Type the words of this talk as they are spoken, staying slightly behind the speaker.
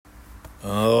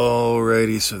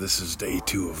Alrighty, so this is day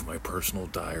 2 of my personal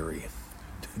diary.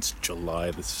 It's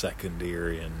July the 2nd here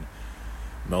in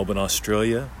Melbourne,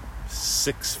 Australia.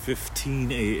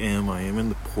 6:15 a.m. I am in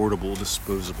the portable,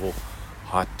 disposable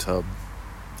hot tub.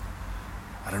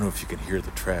 I don't know if you can hear the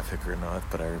traffic or not,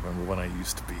 but I remember when I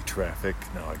used to be traffic.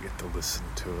 Now I get to listen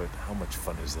to it. How much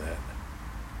fun is that?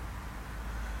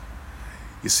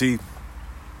 You see,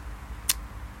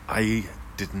 I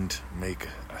didn't make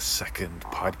a second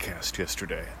podcast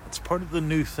yesterday. It's part of the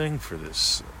new thing for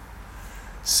this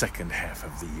second half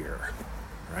of the year,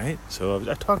 right? So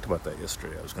I talked about that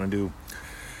yesterday. I was going to do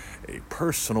a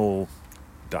personal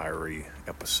diary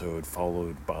episode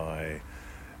followed by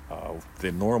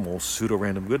the normal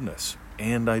pseudo-random goodness,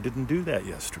 and I didn't do that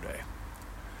yesterday.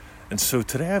 And so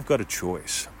today I've got a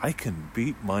choice. I can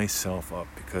beat myself up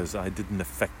because I didn't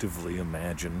effectively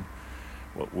imagine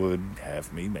what would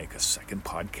have me make a second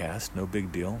podcast. No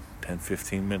big deal.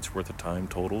 10-15 minutes worth of time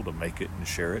total to make it and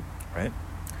share it, right?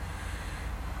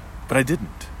 But I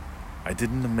didn't. I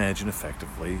didn't imagine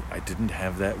effectively. I didn't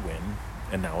have that win,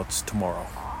 and now it's tomorrow.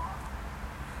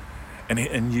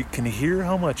 And you can hear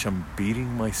how much I'm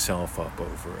beating myself up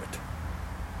over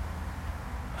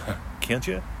it. Can't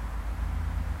you?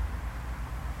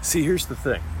 See, here's the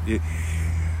thing.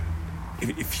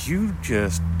 If you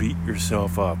just beat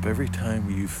yourself up every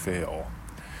time you fail,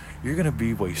 you're going to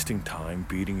be wasting time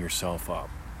beating yourself up.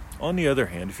 On the other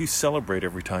hand, if you celebrate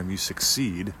every time you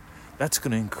succeed, that's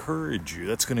going to encourage you.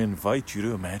 That's going to invite you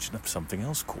to imagine up something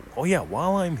else cool. Oh yeah,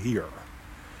 while I'm here.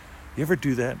 You ever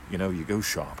do that? You go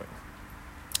shopping.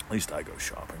 At least I go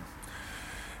shopping.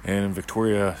 And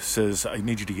Victoria says, I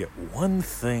need you to get one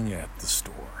thing at the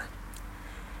store.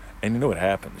 And you know what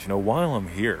happens? While I'm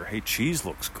here, hey, cheese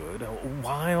looks good.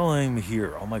 While I'm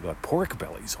here, oh my God, pork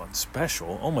belly's on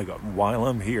special. Oh my God, while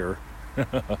I'm here.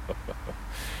 You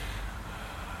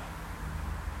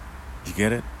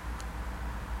get it?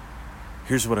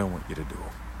 Here's what I want you to do.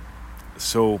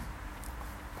 So,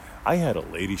 I had a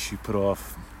lady, she put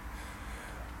off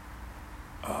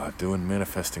doing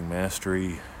Manifesting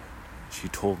Mastery. She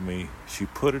told me she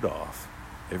put it off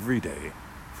every day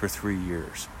for 3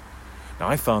 years. Now,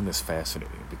 I found this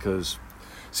fascinating because,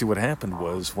 see, what happened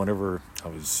was whenever I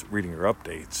was reading her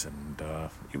updates, and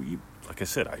like I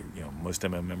said, most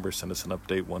MM members send us an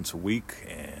update once a week,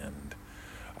 and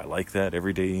I like that.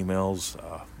 Everyday emails,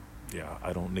 you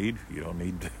don't need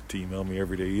to email me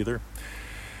every day either.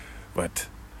 But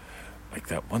like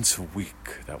that once a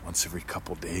week, that once every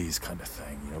couple days kind of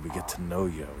thing, we get to know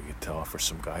you, we get to offer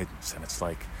some guidance, and it's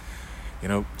like,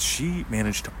 she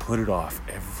managed to put it off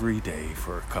every day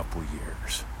for a couple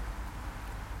years.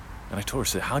 And I told her, I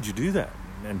said, how'd you do that?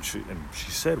 And she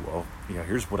said, well,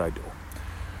 here's what I do,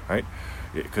 right?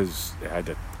 Because I had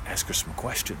to ask her some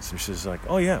questions. And she's like,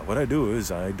 oh yeah, what I do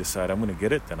is I decide I'm going to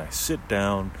get it. Then I sit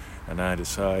down and I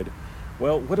decide,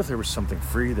 well, what if there was something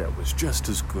free that was just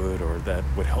as good or that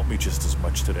would help me just as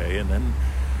much today? And then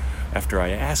after I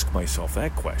ask myself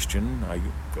that question, I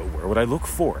go, where would I look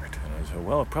for it? And I say,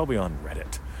 well, probably on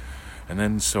Reddit. And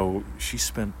then so she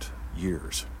spent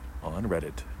years on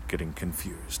Reddit getting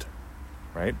confused,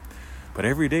 right? But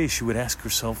every day she would ask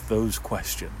herself those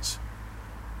questions.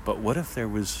 But what if there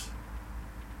was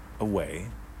a way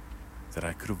that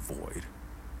I could avoid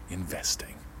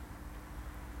investing?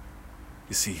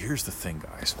 You see, here's the thing,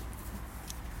 guys.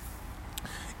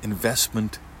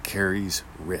 Investment carries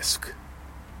risk.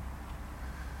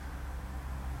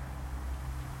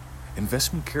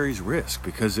 Investment carries risk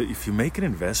because if you make an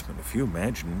investment, if you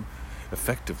imagine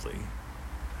effectively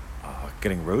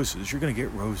getting roses, you're going to get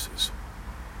roses.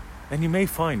 And you may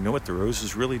find, the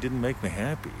roses really didn't make me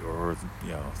happy, or,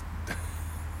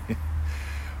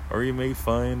 or you may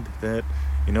find that,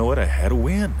 I had a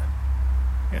win.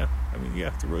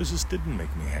 The roses didn't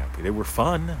make me happy. They were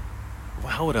fun.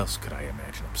 Well, what else could I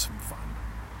imagine of some fun?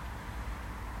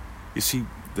 You see,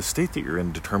 the state that you're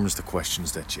in determines the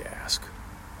questions that you ask.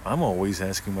 I'm always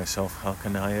asking myself, how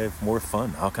can I have more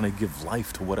fun? How can I give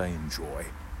life to what I enjoy?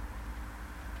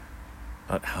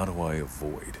 Not how do I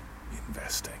avoid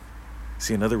investing?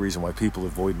 See, another reason why people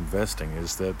avoid investing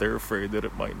is that they're afraid that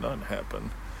it might not happen.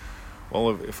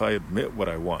 Well, if I admit what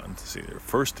I want, the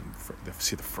first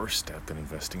step in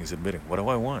investing is admitting, what do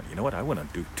I want? You know what? I want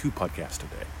to do 2 podcasts a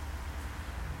day.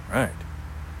 Right.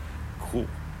 Cool.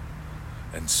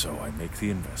 And so I make the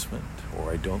investment,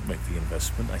 or I don't make the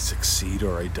investment. I succeed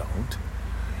or I don't.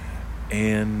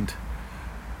 And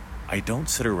I don't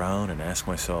sit around and ask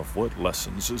myself, what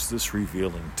lessons is this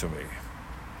revealing to me?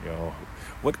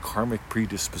 What karmic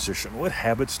predisposition, what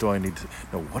habits do I need to...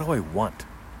 No, what do I want?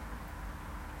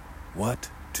 What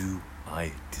do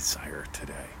I desire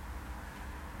today?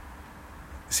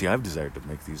 See, I've desired to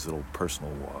make these little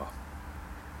personal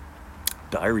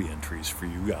diary entries for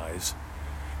you guys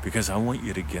because I want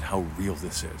you to get how real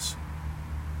this is.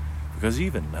 Because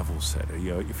even Neville said,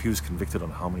 if he was convicted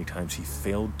on how many times he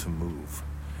failed to move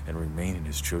and remain in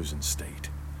his chosen state,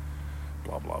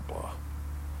 blah, blah, blah.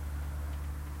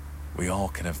 We all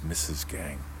can have misses,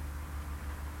 gang.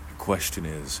 The question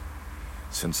is,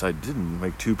 since I didn't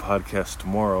make 2 podcasts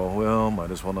tomorrow, well,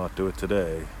 might as well not do it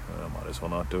today. Well, might as well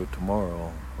not do it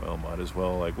tomorrow. Well, might as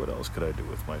well, what else could I do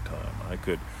with my time? I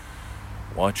could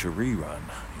watch a rerun.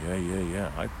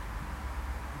 Yeah.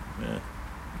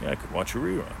 I could watch a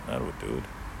rerun. That would do it.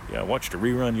 Yeah, I watched a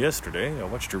rerun yesterday. I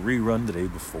watched a rerun the day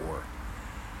before.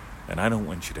 And I don't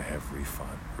want you to have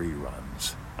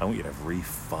reruns. I want you to have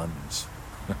refunds.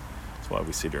 That's why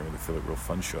we say during the Feel It Real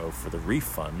Fun show, for the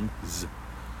refunds,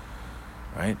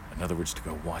 right? In other words, to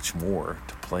go watch more,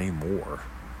 to play more.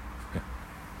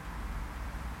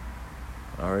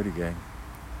 Alrighty, gang.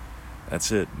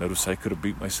 That's it. Notice I could have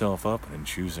beat myself up in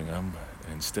choosing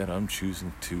instead I'm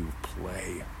choosing to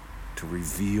play, to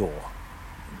reveal,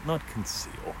 not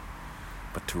conceal,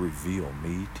 but to reveal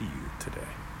me to you today.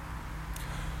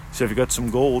 So if you got some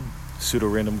gold,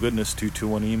 pseudo-random goodness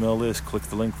 221 email list, click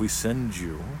the link we send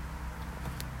you,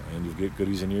 and you'll get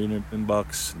goodies in your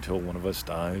inbox until one of us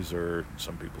dies, or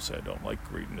some people say I don't like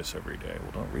reading this every day.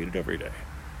 Well, don't read it every day.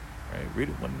 Right? Read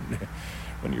it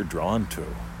when you're drawn to.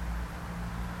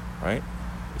 Right?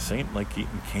 This ain't like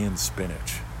eating canned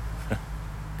spinach.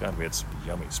 God, we had some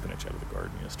yummy spinach out of the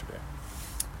garden yesterday.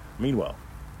 Meanwhile,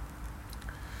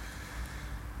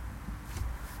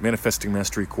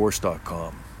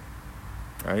 ManifestingMasteryCourse.com.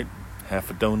 Right? Half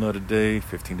a donut a day,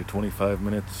 15 to 25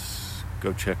 minutes.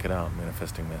 Go check it out,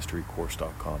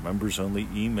 ManifestingMasteryCourse.com. Members only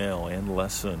email and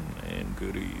lesson and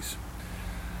goodies.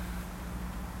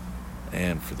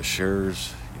 And for the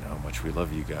sharers, you know how much we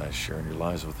love you guys. Sharing your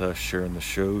lives with us, sharing the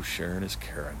show, sharing is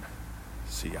caring.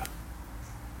 See ya.